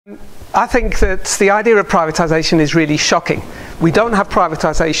I think that the idea of privatisation is really shocking. We don't have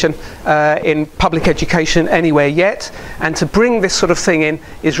privatisation in public education anywhere yet, and to bring this sort of thing in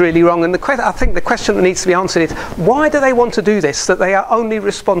is really wrong. And I think the question that needs to be answered is, why do they want to do this, that they are only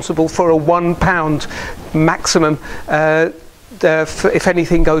responsible for a £1 maximum if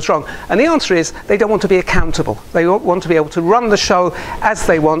anything goes wrong? And the answer is they don't want to be accountable. They want to be able to run the show as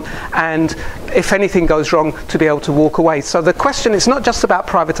they want, and if anything goes wrong, to be able to walk away. So the question is not just about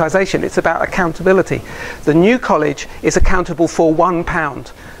privatisation, it's about accountability. The new college is accountable for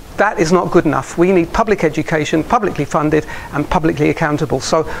 £1. That is not good enough. We need public education, publicly funded and publicly accountable.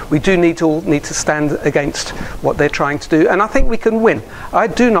 So we do need to stand against what they're trying to do, and I think we can win. I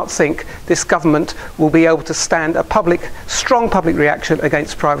do not think this government will be able to stand a strong public reaction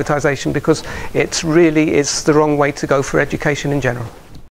against privatisation, because it really is the wrong way to go for education in general.